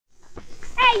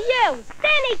Hey, you!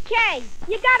 Danny Kaye!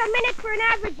 You got a minute for an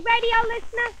average radio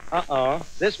listener? Uh-oh.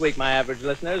 This week my average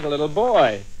listener is a little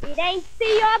boy. It ain't C.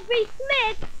 Aubrey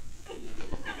Smith.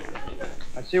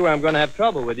 I see where I'm going to have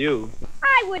trouble with you.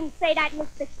 I wouldn't say that,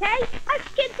 Mr. Kaye. Us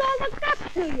kids all look up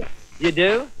to you. You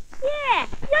do? Yeah,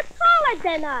 you're taller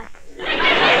than us.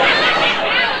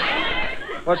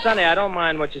 Well, Sonny, I don't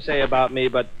mind what you say about me,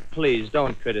 but please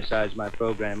don't criticize my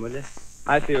program, will you?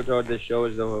 I feel toward this show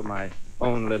as though it were my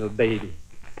own little baby.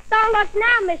 Don't look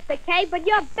now, Mr. Kaye, but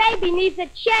your baby needs a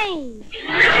change.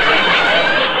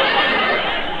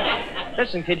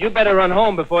 Listen, kid, you better run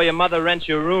home before your mother rents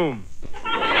your room.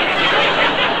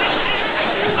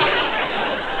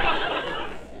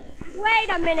 Wait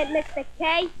a minute, Mr.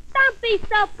 Kaye. Don't be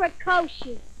so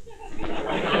precocious.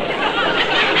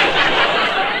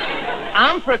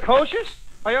 I'm precocious?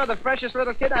 Oh, you're the freshest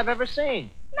little kid I've ever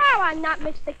seen. No, I'm not,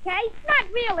 Mr. Kaye. Not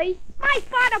really. My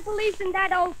father believes in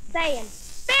that old saying.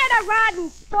 Spare the rod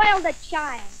and spoil the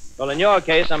child. Well, in your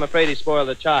case, I'm afraid he spoiled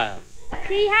the child.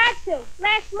 He had to.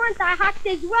 Last month I hocked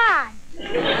his rod.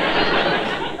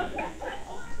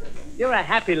 You're a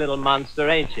happy little monster,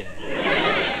 ain't you?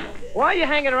 Why are you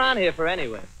hanging around here for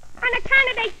anyway? On account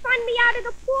of they thrown me out of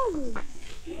the pool room.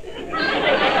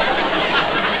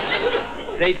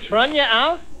 They trun you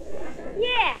out?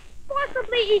 Yeah,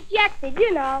 forcibly ejected,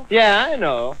 you know. Yeah, I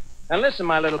know. And listen,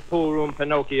 my little pool room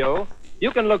Pinocchio,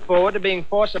 you can look forward to being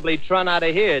forcibly trun out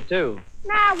of here, too.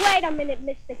 Now, wait a minute,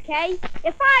 Mr. Kaye.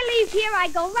 If I leave here, I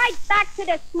go right back to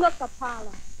the snooker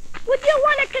parlor. Would you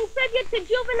want to contribute to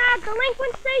juvenile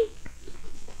delinquency?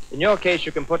 In your case,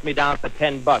 you can put me down for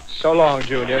 $10. So long,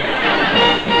 Junior.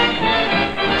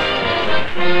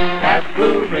 That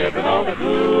blue ribbon on the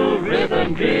blue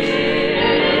ribbon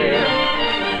beer.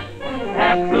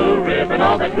 That blue ribbon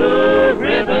on the blue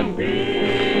ribbon beer.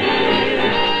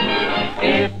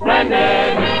 It's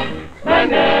splendid,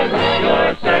 splendid.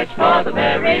 Your search for the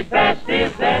very best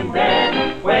is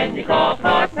ended when you call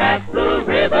for that blue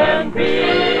ribbon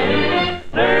beer.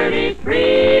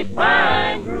 33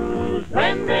 fine grooves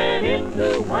blended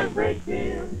into one great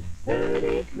deal.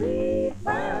 33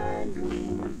 fine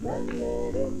grooves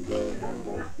blended into one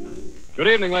great deal. Good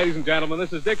evening, ladies and gentlemen.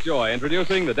 This is Dick Joy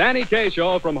introducing the Danny Kaye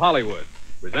Show from Hollywood,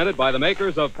 presented by the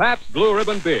makers of Pabst Blue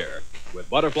Ribbon Beer, with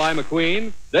Butterfly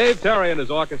McQueen, Dave Terry and his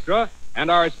orchestra,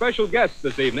 and our special guests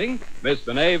this evening, Miss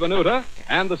Benay Ventura,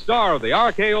 and the star of the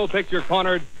RKO Picture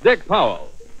Cornered, Dick Powell.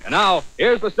 And now,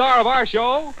 here's the star of our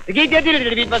show,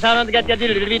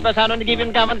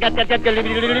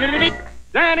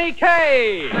 Danny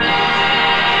Kaye.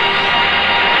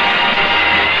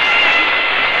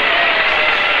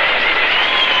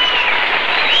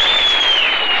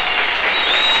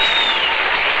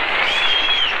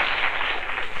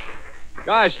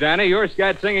 Gosh, Danny, your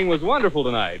scat singing was wonderful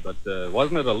tonight, but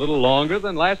wasn't it a little longer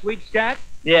than last week's scat?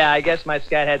 Yeah, I guess my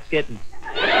scat had skittins.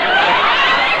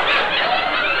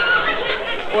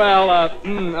 Well,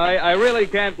 I really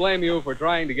can't blame you for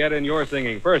trying to get in your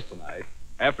singing first tonight.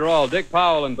 After all, Dick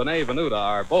Powell and Benay Ventura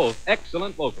are both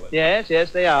excellent vocalists.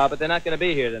 Yes, they are, but they're not going to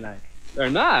be here tonight.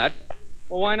 They're not?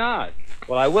 Well, why not?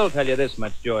 Well, I will tell you this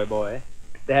much, Joy Boy.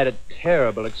 They had a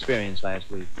terrible experience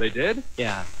last week. They did?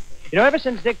 Yeah. You know, ever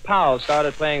since Dick Powell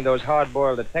started playing those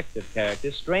hard-boiled detective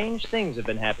characters, strange things have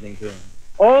been happening to him.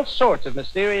 All sorts of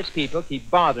mysterious people keep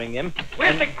bothering him.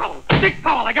 Where's Dick Powell? Dick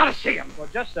Powell, I gotta see him. Well,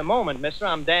 just a moment, mister.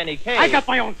 I'm Danny Kaye. I got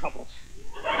my own troubles.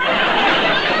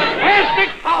 Where's Dick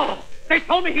Powell? They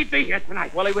told me he'd be here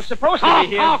tonight. Well, he was supposed to be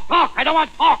here. Talk. I don't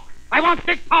want talk. I want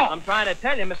Dick Powell. I'm trying to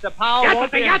tell you, Mr. Powell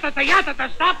won't be... Yatta.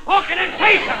 Stop talking and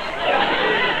chase him.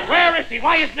 Where is he?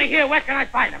 Why isn't he here? Where can I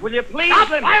find him? Will you please... Stop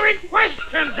firing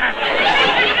questions at me.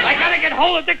 I gotta get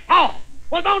hold of Dick Powell.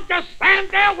 Well, don't just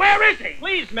stand there. Where is he?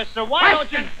 Please, mister, why don't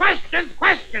you...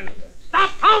 Questions.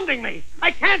 Stop hounding me.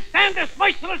 I can't stand this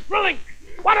merciless drilling.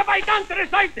 What have I done to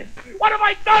deserve this? What have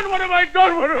I done?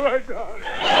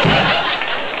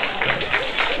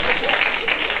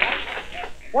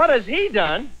 What has he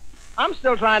done? I'm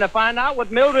still trying to find out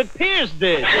what Mildred Pierce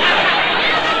did.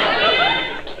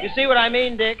 You see what I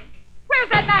mean, Dick? Where's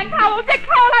that man, Powell? Dick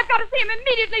Powell, I've got to see him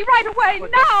immediately, right away,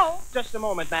 now. Just a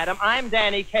moment, madam. I'm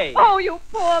Danny Kaye. Oh, you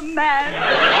poor man.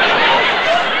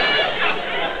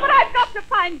 But I've got to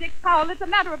find Dick Powell. It's a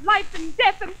matter of life and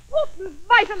death, important,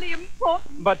 vitally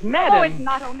important. But, madam... Oh, it's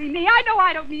not only me. I know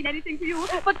I don't mean anything to you,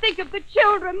 but think of the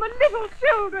children, the little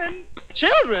children.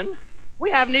 Children? We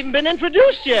haven't even been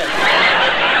introduced yet. Oh,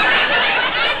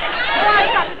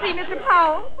 I've got to see Mr.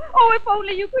 Powell. Oh, if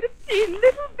only you could have seen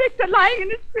little Victor lying in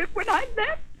his crib when I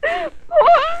left.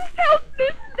 Poor,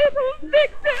 helpless little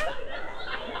Victor.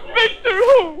 Victor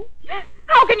who?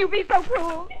 How can you be so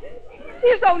cruel?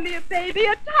 He's only a baby,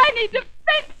 a tiny,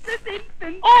 defenseless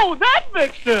infant. Oh, that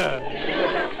Victor!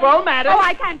 Well, madam. Oh,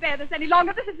 I can't bear this any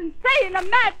longer. This is insane, a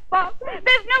mad fuss.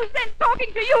 There's no sense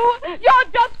talking to you. You're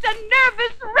just a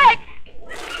nervous wreck.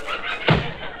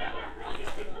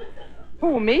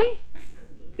 Who, me?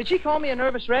 Did she call me a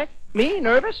nervous wreck? Me,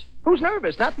 nervous? Who's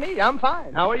nervous? Not me. I'm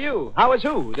fine. How are you? How is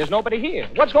who? There's nobody here.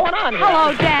 What's going on here?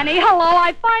 Hello, Danny. Hello.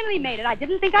 I finally made it. I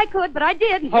didn't think I could, but I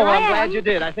did. And Oh, here I I'm am. glad you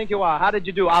did. I think you are. How did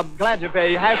you do? I'm glad you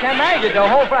paid. I can't imagine the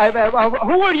whole...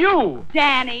 who are you?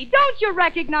 Danny, don't you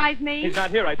recognize me? He's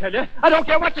not here, I tell you. I don't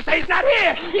care what you say. He's not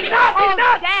here. He's not. Oh, He's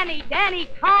not. Danny,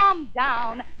 calm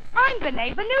down. I'm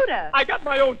Benay Ventura. I got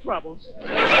my own troubles.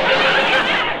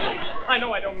 I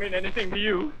know I don't mean anything to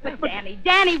you. But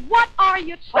Danny, what are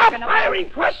you Stop talking about? firing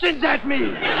questions at me!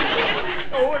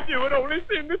 Oh, if you had only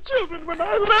seen the children when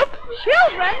I left.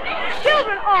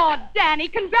 Children? Oh, Danny,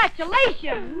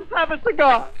 congratulations. Have a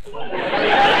cigar.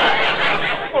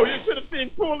 Oh, you should have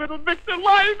seen poor little Victor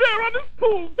lying there on his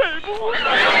pool table.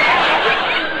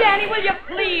 Danny, will you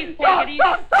please take it easy?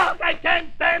 Talk! I can't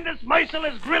stand this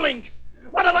merciless grilling.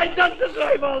 What have I done to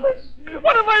deserve all this?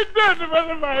 What have I done?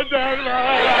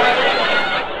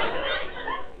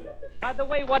 By the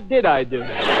way, what did I do?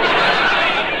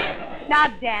 Now,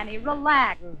 Danny,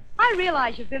 relax. I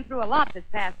realize you've been through a lot this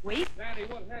past week. Danny,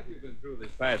 what have you been through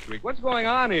this past week? What's going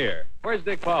on here? Where's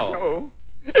Dick Powell? Oh,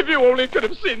 if you only could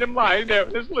have seen him lying there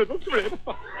in his little crib.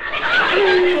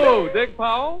 Oh, Dick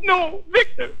Powell? No,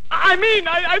 Victor. I mean,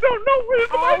 I don't know where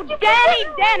the... Oh,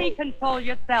 Danny, control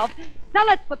yourself. Now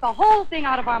let's put the whole thing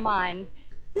out of our minds.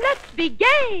 Let's be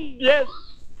gay. Yes,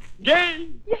 gay.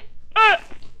 Yes.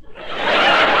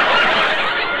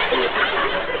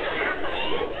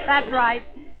 That's right.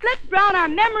 Let's drown our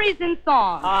memories in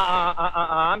song.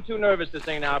 I'm too nervous to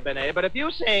sing now, Benay. But if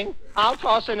you sing, I'll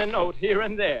toss in a note here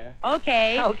and there.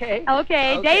 Okay. Okay.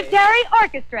 Dave Terry,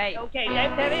 orchestrate. Okay,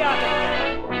 Dave Terry,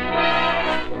 orchestrate.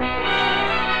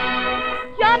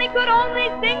 Johnny could only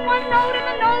sing one note, and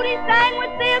the note he sang was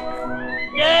this.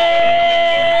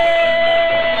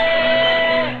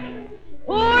 Yeah!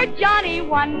 Poor Johnny,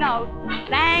 one note,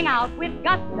 sang out with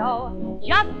gusto,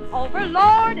 just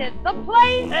overlorded the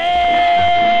place.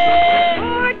 Hey!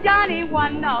 Poor Johnny,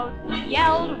 one note,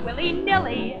 yelled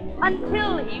willy-nilly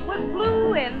until he was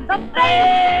blue in the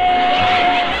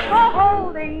face. For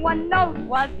holding one note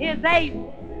was his ace.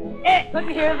 Couldn't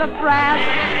hear the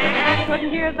brass, couldn't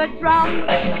hear the drum.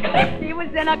 He was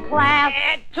in a class.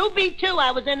 2B2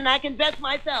 I was in, and I can dress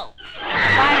myself.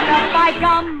 Signed up by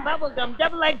gum. Bubblegum,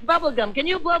 double X bubblegum. Can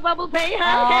you blow bubble pay,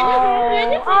 huh?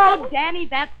 Can you? Oh, Danny,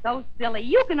 that's so silly.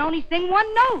 You can only sing one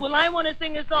note. Well, I want to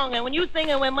sing a song, and when you sing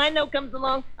it, when my note comes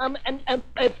along, I'll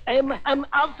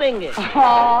sing it.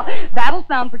 Oh, that'll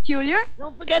sound peculiar.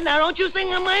 Don't forget now, don't you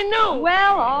sing on my note.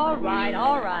 Well, all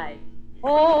right.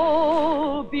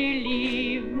 Oh,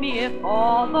 believe me, if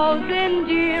all those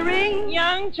endearing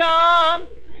Young charm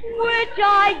which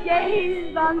I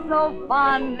gaze on so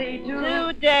fondly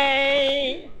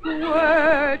today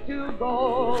were to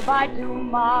go by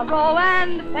tomorrow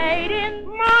and fade in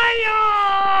My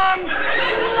arms!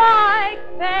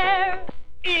 like fair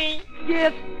E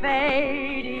gifts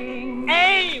fading.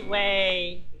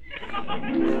 away.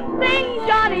 Sing,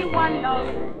 Johnny, one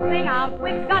note, sing out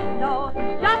with gusto,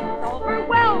 just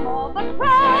overwhelm all the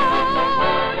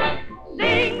crowd.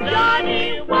 Sing,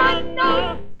 Johnny, one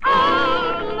note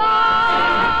out loud.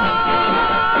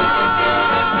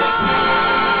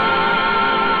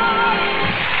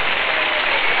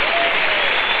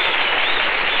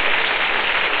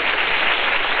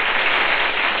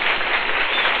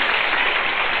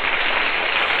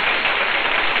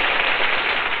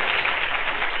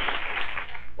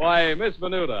 Why, Miss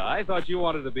Ventura, I thought you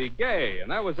wanted to be gay,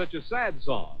 and that was such a sad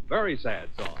song. Very sad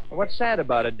song. What's sad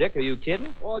about it, Dick? Are you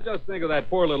kidding? Well, just think of that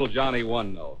poor little Johnny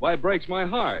One Note. Why, it breaks my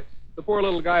heart. The poor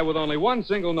little guy with only one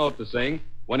single note to sing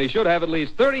when he should have at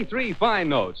least 33 fine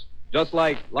notes. Just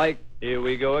like... Here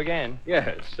we go again.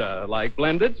 Yes, like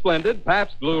Blended, Splendid,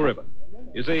 Pabst Blue Ribbon.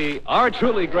 You see, our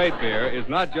truly great beer is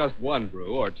not just one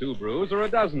brew or two brews or a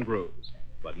dozen brews,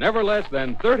 but never less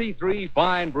than 33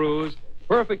 fine brews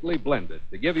perfectly blended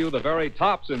to give you the very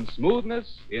tops in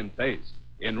smoothness, in taste,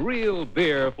 in real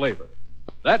beer flavor.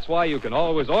 That's why you can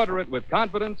always order it with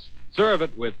confidence, serve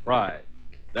it with pride.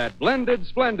 That Blended,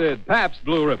 Splendid Pabst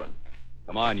Blue Ribbon.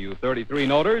 Come on, you 33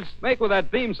 noters, make with that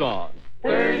theme song.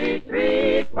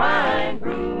 33 fine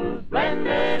brews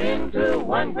blended into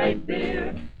one great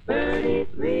beer.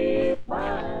 33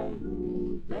 fine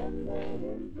brews blended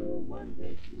into one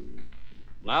great beer.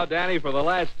 Now, Danny, for the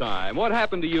last time, what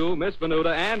happened to you, Miss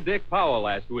Ventura, and Dick Powell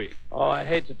last week? Oh, I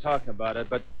hate to talk about it,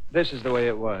 but this is the way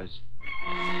it was.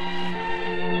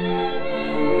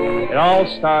 It all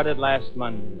started last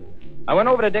Monday. I went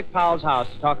over to Dick Powell's house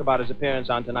to talk about his appearance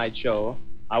on tonight's show.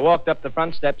 I walked up the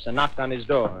front steps and knocked on his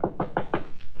door.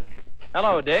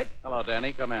 Hello, Dick. Hello,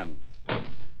 Danny. Come in.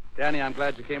 Danny, I'm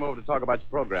glad you came over to talk about your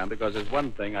program because there's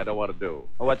one thing I don't want to do.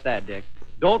 Oh, what's that, Dick?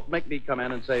 Don't make me come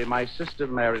in and say, my sister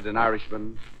married an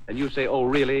Irishman, and you say, oh,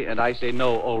 really, and I say,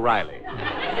 no, O'Reilly.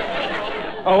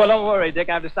 Oh, well, don't worry, Dick.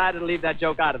 I've decided to leave that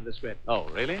joke out of the script. Oh,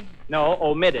 really? No,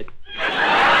 omit it.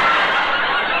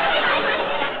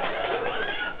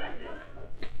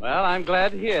 Well, I'm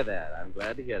glad to hear that.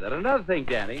 Another thing,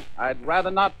 Danny, I'd rather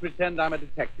not pretend I'm a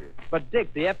detective. But,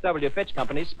 Dick, the F.W. Fitch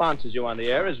Company sponsors you on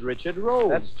the air as Richard Rose.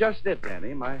 That's just it,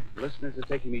 Danny. My listeners are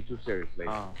taking me too seriously.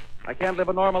 Oh. I can't live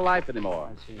a normal life anymore.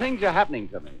 I see. Things are happening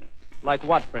to me. Like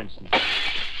what, for instance?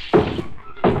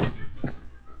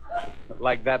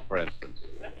 Like that, for instance.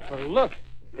 Well, look.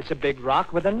 It's a big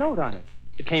rock with a note on it.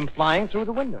 It came flying through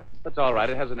the window. That's all right.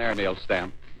 It has an airmail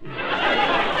stamp.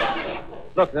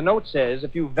 Look, the note says,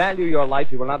 if you value your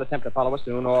life, you will not attempt to follow us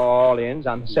to New Orleans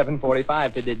on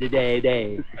 7:45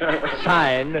 today.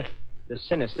 Signed, the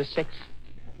Sinister Six.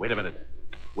 Wait a minute.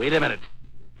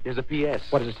 Here's a P.S.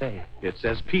 What does it say? It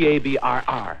says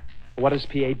PABRR. What does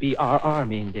PABRR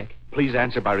mean, Dick? Please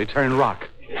answer by return rock.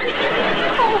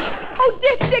 Oh,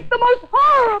 Dick, the most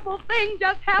horrible thing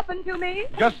just happened to me.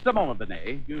 Just a moment,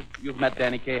 Benay. You've met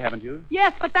Danny Kaye, haven't you?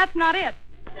 Yes, but that's not it.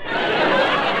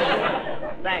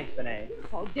 Thanks, Benay.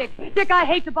 Oh, Dick, I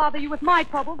hate to bother you with my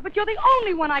troubles, but you're the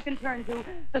only one I can turn to.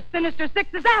 The Sinister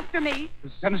Six is after me.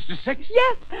 The Sinister Six?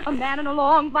 Yes, a man in a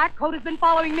long black coat has been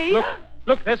following me.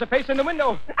 Look, there's a face in the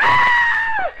window.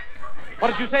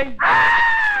 What did you say?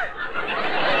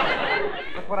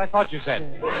 That's what I thought you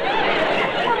said.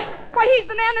 Why, he's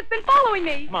the man that's been following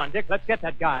me. Come on, Dick, let's get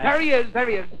that guy. There he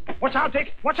is. Watch out,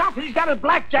 Dick. Watch out, he's got a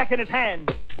blackjack in his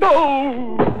hand.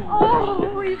 No!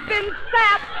 Oh, he's been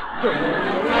sapped.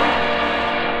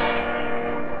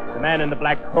 The man in the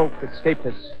black coat escaped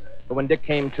us. But when Dick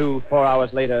came to 4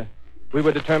 hours later, we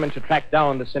were determined to track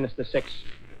down the Sinister Six.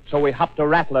 So we hopped a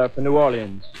rattler for New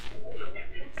Orleans.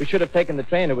 We should have taken the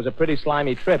train. It was a pretty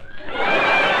slimy trip.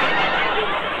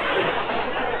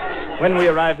 When we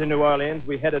arrived in New Orleans,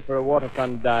 we headed for a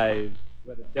waterfront dive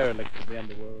where the derelicts of the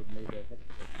underworld made their heads.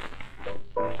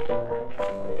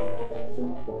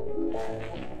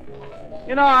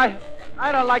 You know, I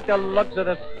don't like the looks of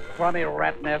this crummy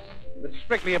rat nest. It's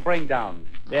strictly a bring down.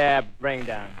 Yeah, bring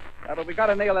down. But we got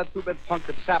to nail that two-bit punk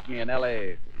that sapped me in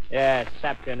L.A. Yeah,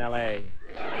 sapped in L.A.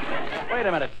 Wait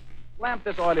a minute. Lamp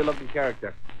this oily-looking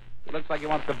character. It looks like he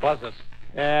wants to buzz us.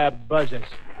 Yeah, buzzers.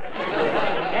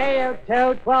 Hey, you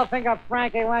two. 12-finger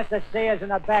Frankie wants to see us in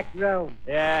the back room.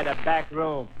 Yeah, the back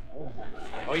room.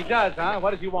 Oh, he does, huh?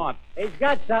 What does he want? He's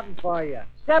got something for you.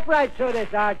 Step right through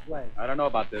this archway. I don't know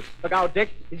about this. Look out, Dick.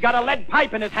 He's got a lead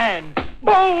pipe in his hand.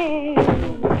 Boom!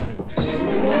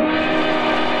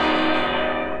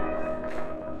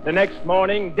 The next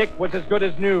morning, Dick was as good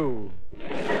as new.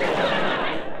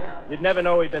 You'd never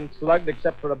know he'd been slugged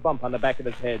except for a bump on the back of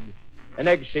his head. An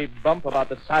egg-shaped bump about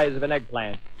the size of an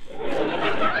eggplant.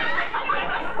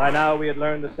 By now, we had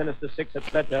learned the Sinister Six had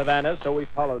fled to Havana, so we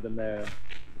followed them there.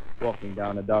 Walking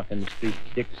down a darkened street,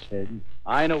 Dick said,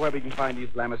 I know where we can find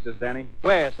these Lamisters, Danny.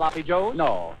 Where, Sloppy Joe's?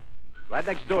 No. Right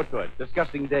next door to it.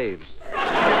 Disgusting Dave's.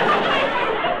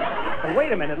 Oh,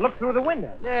 wait a minute. Look through the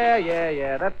window.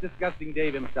 Yeah. That's Disgusting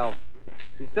Dave himself.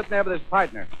 He's sitting there with his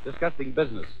partner. Disgusting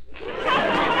Business.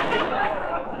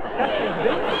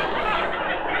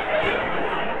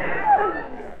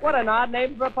 What an odd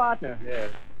name for a partner. Yeah.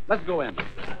 Let's go in.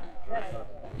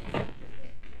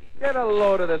 Get a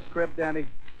load of this crib, Danny.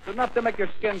 It's enough to make your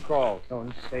skin crawl.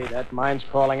 Don't say that. Mine's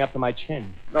crawling up to my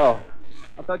chin. No.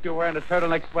 I thought you were wearing a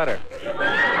turtleneck sweater.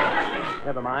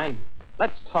 Never mind.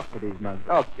 Let's talk to these mugs.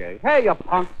 Okay. Hey, you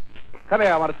punks. Come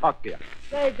here. I want to talk to you.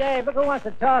 Say, Dave, look who wants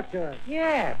to talk to us.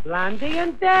 Yeah, Blondie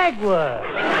and Dagwood.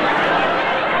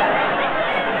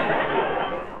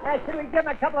 Hey, should we give him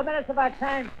a couple of minutes of our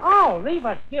time? Oh, leave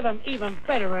us give him even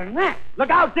better than that.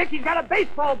 Look out, Dick. He's got a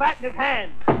baseball bat in his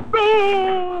hand.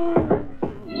 Boom!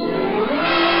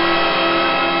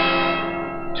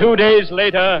 2 days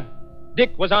later,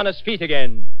 Dick was on his feet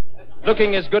again,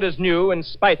 looking as good as new in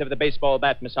spite of the baseball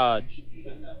bat massage.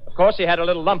 Of course, he had a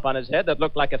little lump on his head that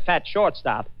looked like a fat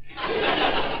shortstop.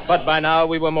 But by now,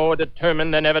 we were more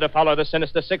determined than ever to follow the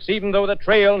Sinister Six, even though the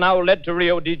trail now led to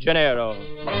Rio de Janeiro.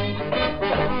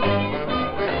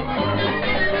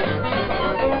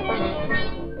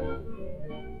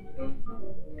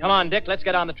 Come on, Dick. Let's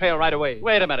get on the trail right away.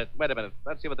 Wait a minute.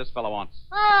 Let's see what this fellow wants.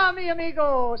 Ah, mi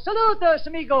amigo. Saludos,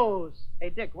 amigos.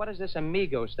 Hey, Dick, what does this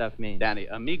amigo stuff mean? Danny,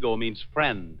 amigo means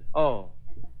friend. Oh.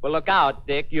 Well, look out,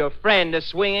 Dick. Your friend is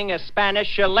swinging a Spanish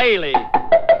shillelagh.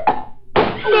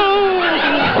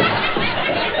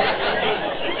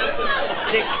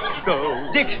 Dick,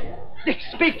 go. Dick,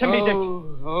 speak to me, Dick.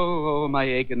 Oh, my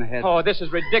aching head. Oh, this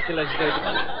is ridiculous, Dick.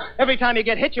 Every time you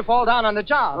get hit, you fall down on the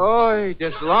job. Oh,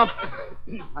 this lump.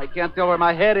 I can't tell where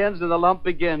my head ends and the lump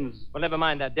begins. Well, never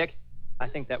mind that, Dick. I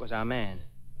think that was our man.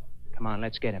 Come on,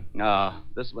 let's get him. Ah,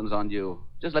 this one's on you.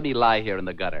 Just let me lie here in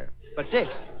the gutter. But,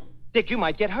 Dick, you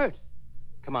might get hurt.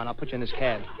 Come on, I'll put you in this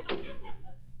cab.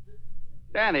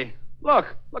 Danny, look,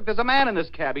 there's a man in this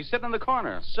cab. He's sitting in the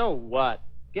corner. So what?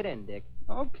 Get in, Dick.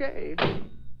 Okay.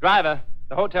 Driver,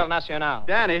 the Hotel Nacional.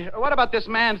 Danny, what about this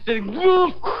man sitting...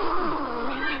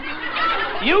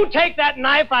 You take that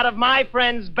knife out of my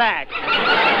friend's back.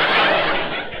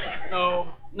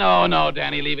 No,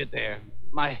 Danny, leave it there.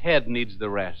 My head needs the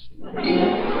rest.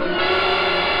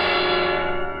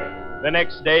 The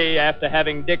next day, after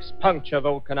having Dick's puncture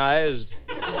vulcanized,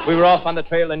 we were off on the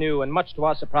trail anew, and much to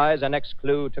our surprise, our next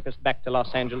clue took us back to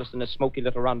Los Angeles in a smoky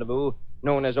little rendezvous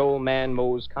known as Old Man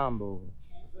Moe's Combo.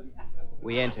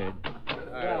 We entered.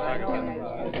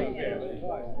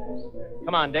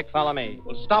 Come on, Dick, follow me.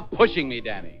 Well, stop pushing me,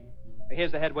 Danny.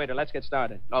 Here's the head waiter. Let's get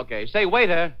started. Okay. Say,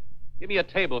 waiter, give me a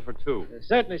table for two.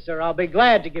 Certainly, sir. I'll be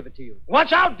glad to give it to you.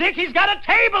 Watch out, Dick. He's got a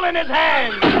table in his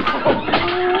hand.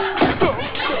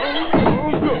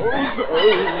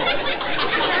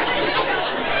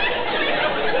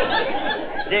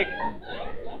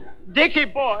 Dickie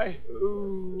boy.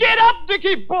 Get up,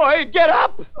 Dickie boy. Get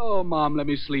up. Oh, Mom, let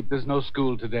me sleep. There's no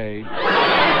school today.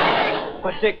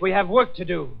 But, Dick, we have work to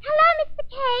do. Hello, Mr.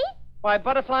 Kaye. Why,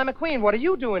 Butterfly McQueen, what are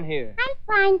you doing here? I'm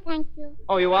fine, thank you.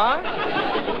 Oh, you are?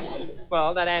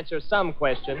 Well, that answers some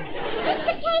question. Mr.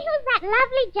 Kaye, who's that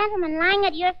lovely gentleman lying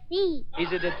at your feet?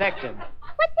 He's a detective.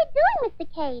 What's he doing, Mr.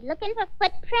 Kaye? Looking for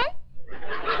footprints?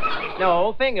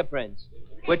 No, fingerprints.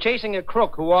 We're chasing a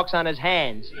crook who walks on his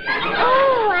hands.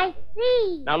 Oh, I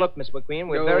see. Now, look, Miss McQueen,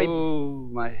 we're very... Oh,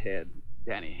 my head.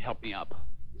 Danny, help me up.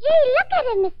 Gee, look at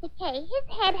him, Mr. Kaye. His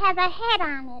head has a head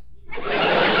on it.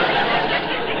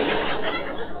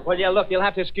 Well, yeah, look, you'll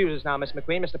have to excuse us now, Miss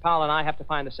McQueen. Mr. Powell and I have to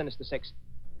find the Sinister Six.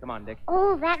 Come on, Dick.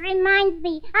 Oh, that reminds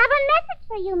me. I have a message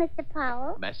for you, Mr.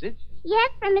 Powell. Message? Yes,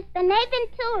 from Miss Benay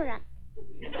Ventura.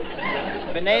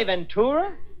 Benay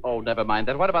Ventura? Oh, never mind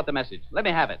that. What about the message? Let me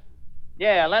have it.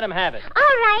 Yeah, let him have it. All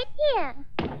right, here.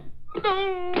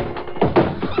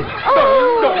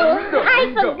 Oh,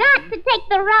 I forgot to take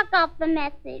the rock off the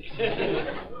message.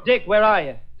 Dick, where are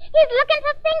you? He's looking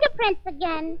for fingerprints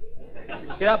again.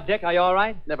 Get up, Dick. Are you all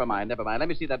right? Never mind. Let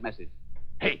me see that message.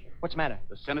 Hey, What's the matter?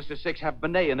 the Sinister Six have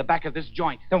Benay in the back of this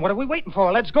joint. Then what are we waiting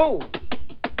for? Let's go.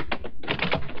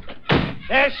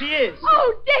 There she is.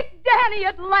 Oh, Dick, Danny,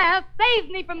 at last. Saved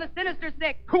me from the Sinister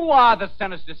Six. Who are the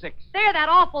Sinister Six? They're that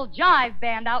awful jive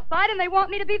band outside, and they want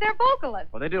me to be their vocalist.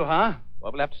 Well, they do, huh?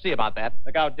 Well, we'll have to see about that.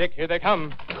 Look out, Dick. Here they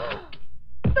come.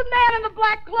 The man in the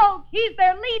black cloak, he's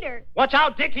their leader. Watch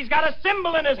out, Dick. He's got a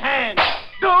cymbal in his hand.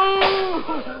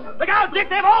 No! Look out, Dick.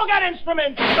 They've all got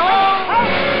instruments.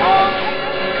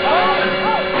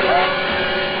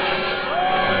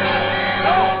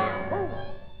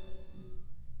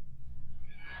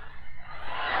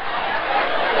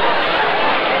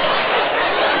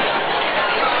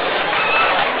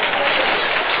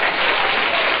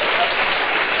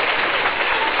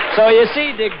 So you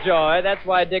see, Dick Joy, that's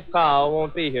why Dick Powell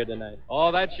won't be here tonight.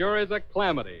 Oh, that sure is a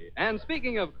calamity. And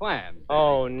speaking of clams...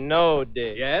 Oh, no,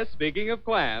 Dick. Yes, speaking of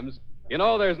clams, you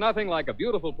know, there's nothing like a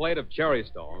beautiful plate of cherry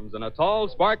stones and a tall,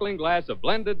 sparkling glass of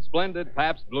blended, splendid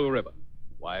Pabst Blue Ribbon.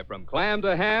 Why, from clam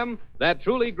to ham, that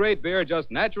truly great beer just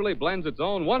naturally blends its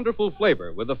own wonderful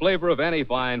flavor with the flavor of any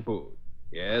fine food.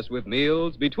 Yes, with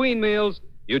meals, between meals,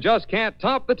 you just can't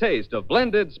top the taste of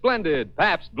blended, splendid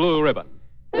Pabst Blue Ribbon.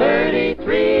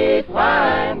 33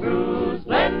 fine brews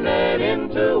blended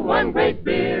into one great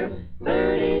beer.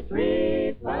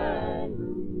 33 fine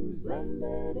brews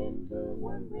blended into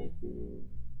one great beer.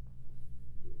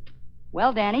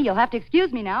 Well, Danny, you'll have to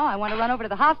excuse me now. I want to run over to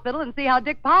the hospital and see how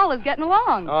Dick Powell is getting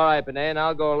along. All right, Benay, and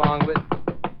I'll go along with...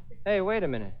 Hey, wait a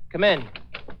minute. Come in.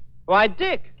 Why,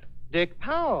 Dick. Dick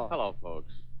Powell. Hello,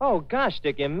 folks. Oh, gosh,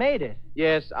 Dick, you made it.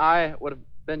 Yes, I would have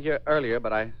been here earlier,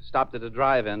 but I stopped at a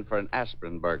drive-in for an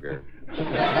aspirin burger.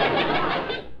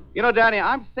 You know, Danny,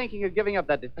 I'm thinking of giving up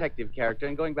that detective character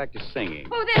and going back to singing.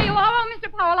 Oh, there you are. Oh, Mr.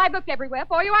 Powell, I've looked everywhere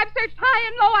for you. I've searced high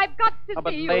and low. I've got to Oh,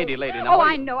 but see you. lady, now... Oh,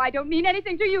 I know. I don't mean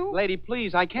anything to you. Lady,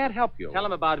 please, I can't help you. Tell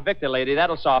him about Victor, lady.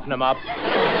 That'll soften him up.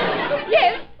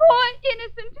 Yes, poor,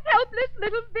 innocent, helpless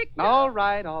little Victor. All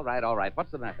right.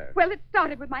 What's the matter? Well, it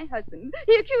started with my husband.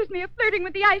 He accused me of flirting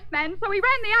with the Iceman, so he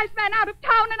ran the Iceman out of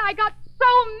town, and I got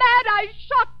so mad I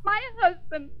shot my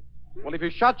husband. Well, if you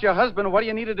shot your husband, what do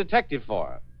you need a detective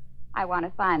for? I want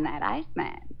to find that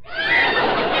Iceman.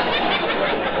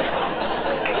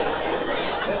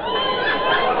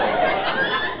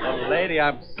 Well, lady,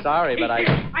 I'm sorry, but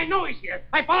I know he's here.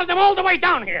 I followed him all the way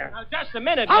down here. Now, just a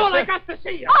minute, Powell, mister. I got to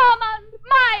see you. Almond,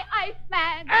 my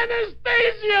Iceman.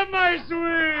 Anastasia, my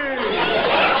sweet.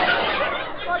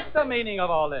 What's the meaning of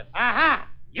all this? Aha.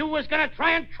 You was going to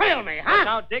try and trail me, huh?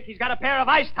 Now, Dick, he's got a pair of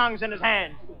ice tongs in his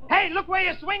hand. Hey, look where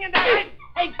you're swinging that.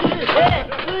 Hey,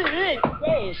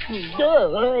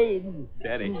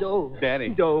 Danny. Do. Danny.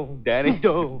 Do. Danny.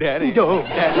 Do. Danny. Do.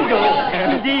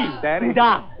 Danny. Danny.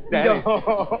 Da. Danny.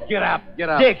 Do. Get up. Get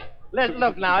up. Dick,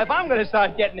 look now. If I'm going to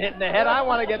start getting hit in the head, I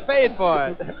want to get paid for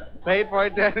it. Paid for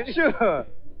it, Danny? Sure.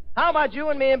 How about you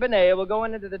and me and Benay will go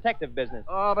into the detective business?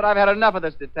 Oh, but I've had enough of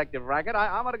this detective racket.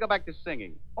 I want to go back to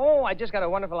singing. Oh, I just got a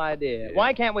wonderful idea. Yeah.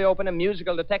 Why can't we open a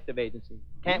musical detective agency?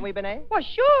 Can't we, Benay? Well,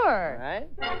 sure. All right.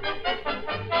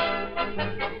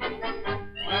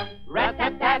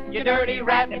 Rat-tat-tat, you dirty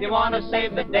rat. If you want to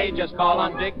save the day, just call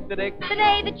on Dick the Dick.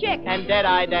 Benay the chick. And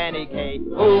Dead-Eye Danny Kaye.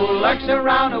 Who lurks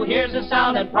around, who hears a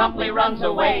sound and promptly runs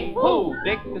away. Who?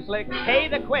 Dick the Slick, Kaye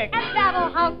the Quick. And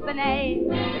Babble House Benay.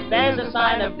 If there's a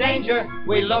sign of danger,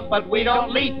 we look but we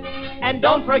don't leap. And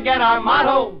don't forget our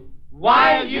motto,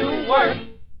 while you work,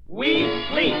 we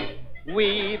sleep.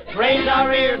 We've trained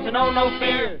our ear to know no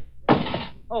fear.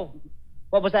 Oh,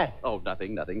 what was that? Oh,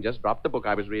 nothing. Just dropped the book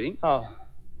I was reading. Oh,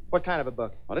 what kind of a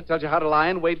book? Well, it tells you how to lie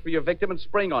and wait for your victim and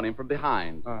spring on him from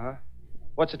behind. Uh-huh.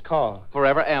 What's it called?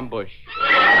 Forever Ambush.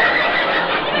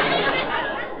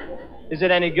 Is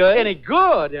it any good? Any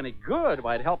good? Any good?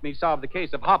 Why, it helped me solve the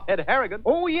case of Hophead Harrigan.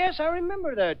 Oh, yes, I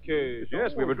remember that case.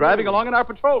 Yes, we were driving along in our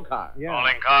patrol car. Yeah.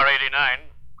 Calling car 89.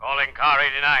 Calling car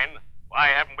 89. Why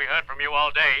haven't we heard from you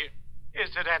all day? Is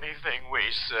it anything we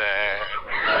said?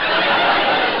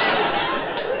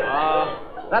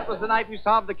 That was the night we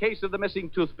solved the case of the missing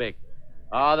toothpick.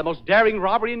 The most daring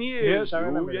robbery in years. Yes, I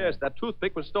remember Oh, yes, that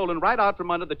toothpick was stolen right out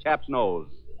from under the chap's nose.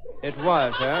 It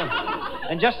was, huh?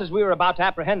 And just as we were about to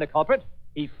apprehend the culprit,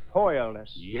 he foiled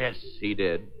us. Yes, he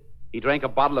did. He drank a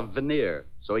bottle of veneer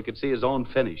so he could see his own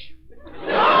finish.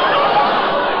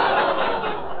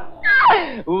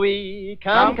 We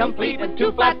come complete with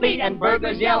two flat feet and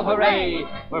burglars yell hooray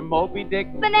for Moby Dick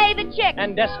Benay the chick.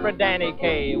 and desperate Danny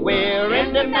Kaye. We're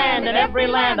in demand in every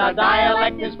land. Our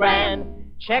dialect is grand.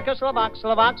 Czechoslovak,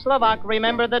 Slovak,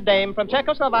 remember the dame from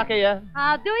Czechoslovakia.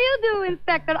 How do you do,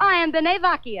 Inspector? I am Benay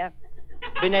Vakia.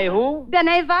 Benay who?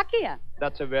 Benay Vakia.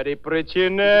 That's a very pretty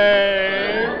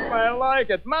name. I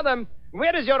like it. Madam,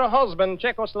 where is your husband,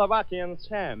 Czechoslovakian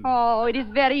Sam? Oh, it is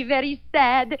very, very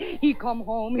sad. He come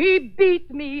home. He beat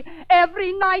me.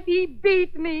 Every night he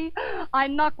beat me. I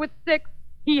knock with 6.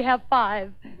 He have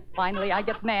 5. Finally, I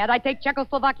get mad. I take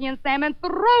Czechoslovakian Sam and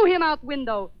throw him out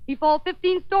window. He fall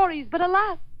 15 stories, but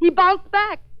alas, he bounced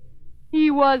back.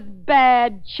 He was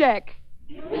bad Czech.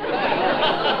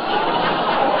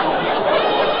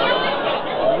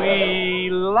 We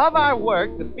love our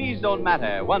work. The fees don't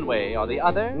matter one way or the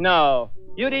other. No.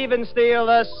 You'd even steal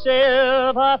the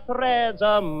silver threads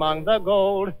among the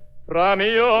gold from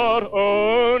your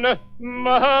own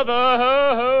mother.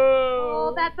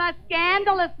 Oh, that's a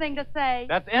scandalous thing to say.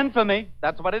 That's infamy.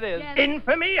 That's what it is. Yes.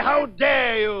 Infamy? How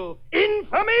dare you?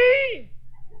 Infamy?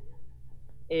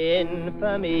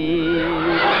 Infamy.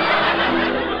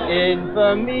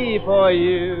 Infamy for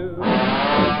you.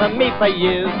 Infamy for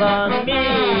you, for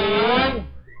me.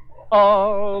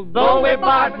 Although we're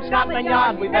barred from Scotland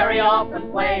Yard, we very often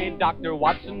play Dr.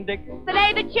 Watson Dick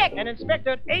Benay the chick. and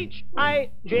Inspector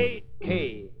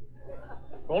H.I.J.K.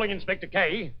 Calling Inspector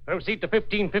Kaye. Proceed to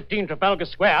 1515 Trafalgar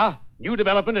Square. New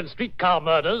development in streetcar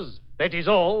murders. That is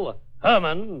all.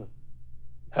 Herman.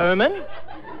 Herman?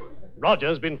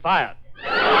 Roger's been fired.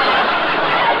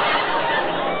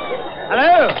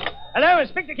 Hello? Hello,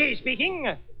 Inspector Kaye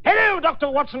speaking. Hello, Dr.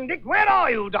 Watson Dick. Where are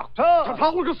you, Doctor?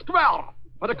 Trafalgar Square.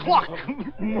 At a clock.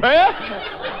 Where?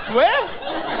 Where?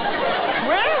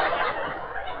 Where?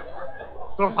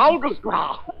 Trafalgar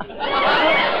Square.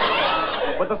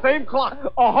 With the same clock.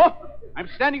 Uh-huh. I'm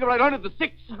standing right under the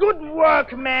 6. Good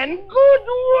work, man. Good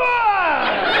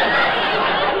work.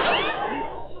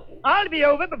 I'll be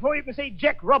over before you can say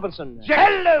Jack Robinson.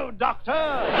 Hello, Doctor.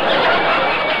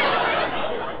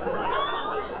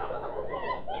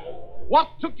 What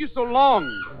took you so long?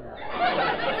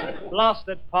 Lost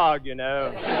at Pog, you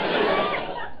know.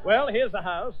 Well, here's the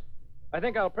house. I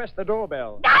think I'll press the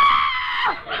doorbell.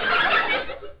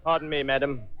 Pardon me,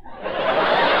 madam.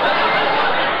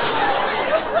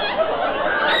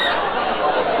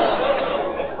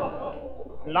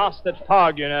 Lost at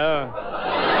Pog, you know.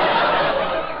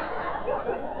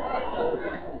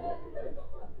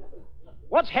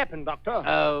 What's happened, Doctor?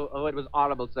 Oh, it was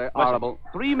horrible, sir. Horrible.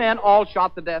 3 men all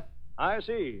shot to death. I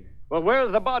see. Well, where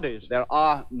are the bodies? There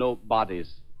are no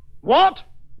bodies. What?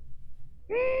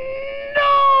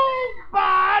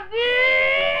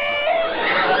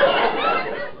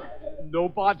 No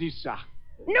bodies, sir.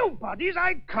 No bodies?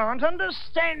 I can't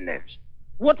understand this.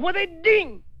 What were they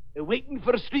doing? They're waiting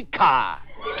for a streetcar.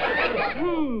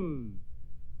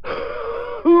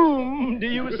 Whom do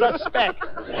you suspect?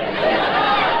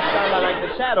 Sound like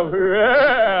the shadow.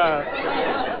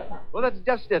 Well, that's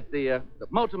just it. The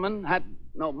motorman had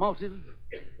no motive.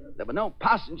 There were no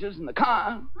passengers in the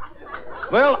car.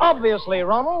 Well, obviously,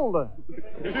 Ronald.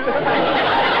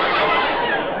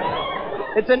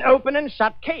 It's an open and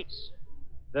shut case.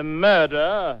 The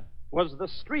murder was the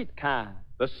streetcar.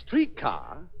 The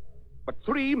streetcar? But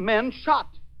 3 men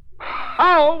shot.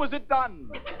 How was it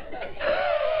done?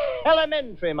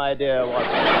 Elementary, my dear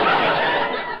Watson.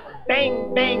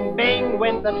 Bang, bang, bang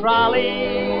went the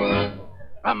trolley.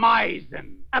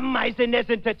 Amazing. Amazing,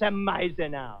 isn't it?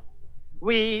 Amazing now.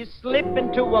 We slip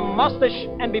into a mustache,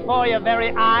 and before your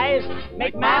very eyes,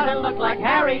 make Martin look like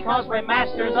Harry, 'cause we're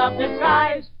masters of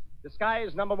disguise.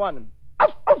 Disguise number 1.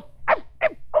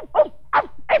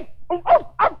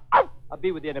 I'll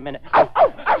be with you in a minute.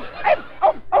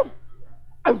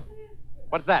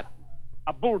 What's that?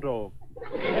 A bulldog.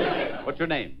 What's your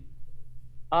name?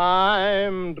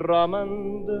 I'm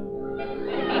Drummond.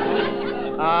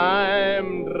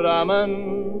 I'm Drummond.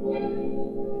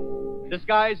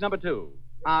 Disguise number 2.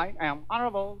 I am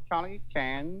Honorable Charlie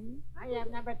Chan. I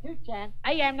am number 2, Chan.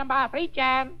 I am number 3,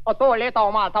 Chan. Tôi lấy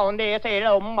tàu mà tàu đi xe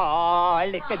lồng mà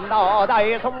lịch kinh đó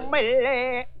đây không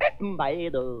mấy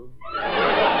được.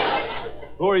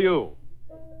 Who are you?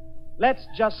 Let's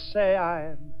just say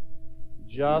I'm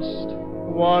just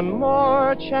one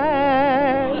more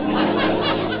chance.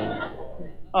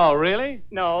 Oh, really?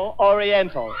 No,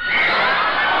 Oriental.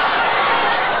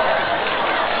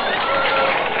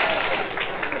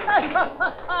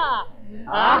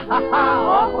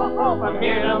 From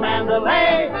here to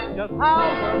Mandalay, just how,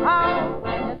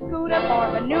 And a scooter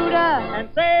for Ventura. and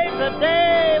save the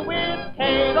day with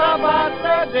Kaye the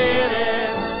Buster did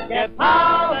it. Get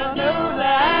Powell, Ventura,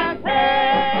 and Kaye.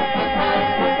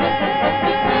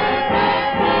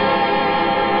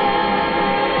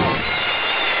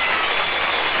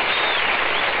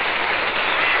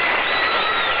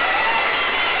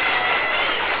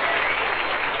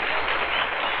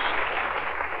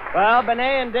 Well,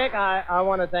 Benay and Dick, I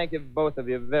want to thank you, both of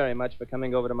you, very much for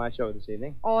coming over to my show this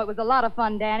evening. Oh, it was a lot of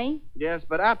fun, Danny. Yes,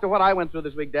 but after what I went through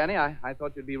this week, Danny, I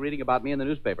thought you'd be reading about me in the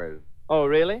newspapers. Oh,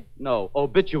 really? No,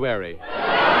 obituary.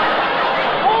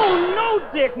 Oh, no,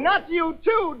 Dick, not you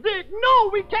too, Dick. No,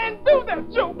 we can't do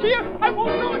that joke here. I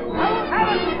won't do it. I won't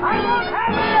have it. I won't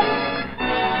have it.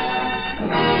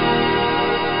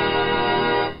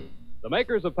 The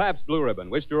makers of Pabst Blue Ribbon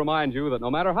wish to remind you that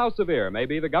no matter how severe may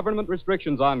be the government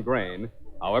restrictions on grain,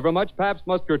 however much Pabst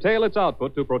must curtail its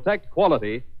output to protect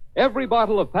quality, every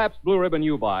bottle of Pabst Blue Ribbon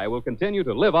you buy will continue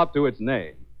to live up to its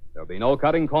name. There'll be no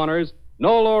cutting corners,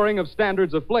 no lowering of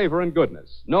standards of flavor and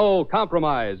goodness, no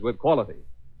compromise with quality.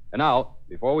 And now,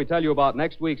 before we tell you about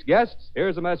next week's guests,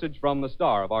 here's a message from the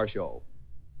star of our show.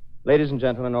 Ladies and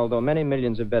gentlemen, although many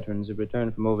millions of veterans have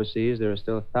returned from overseas, there are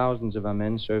still thousands of our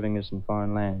men serving us in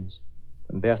foreign lands,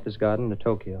 from Berchtesgaden to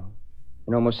Tokyo.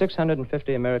 In almost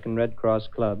 650 American Red Cross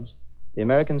clubs, the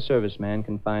American serviceman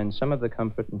can find some of the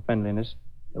comfort and friendliness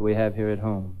that we have here at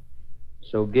home.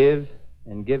 So give,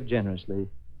 and give generously,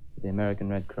 to the American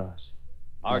Red Cross.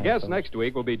 Our guests next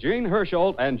week will be Gene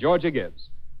Hersholt and Georgia Gibbs.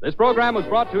 This program was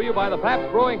brought to you by the Pabst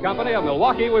Brewing Company of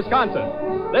Milwaukee, Wisconsin.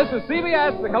 This is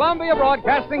CBS, the Columbia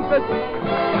Broadcasting System.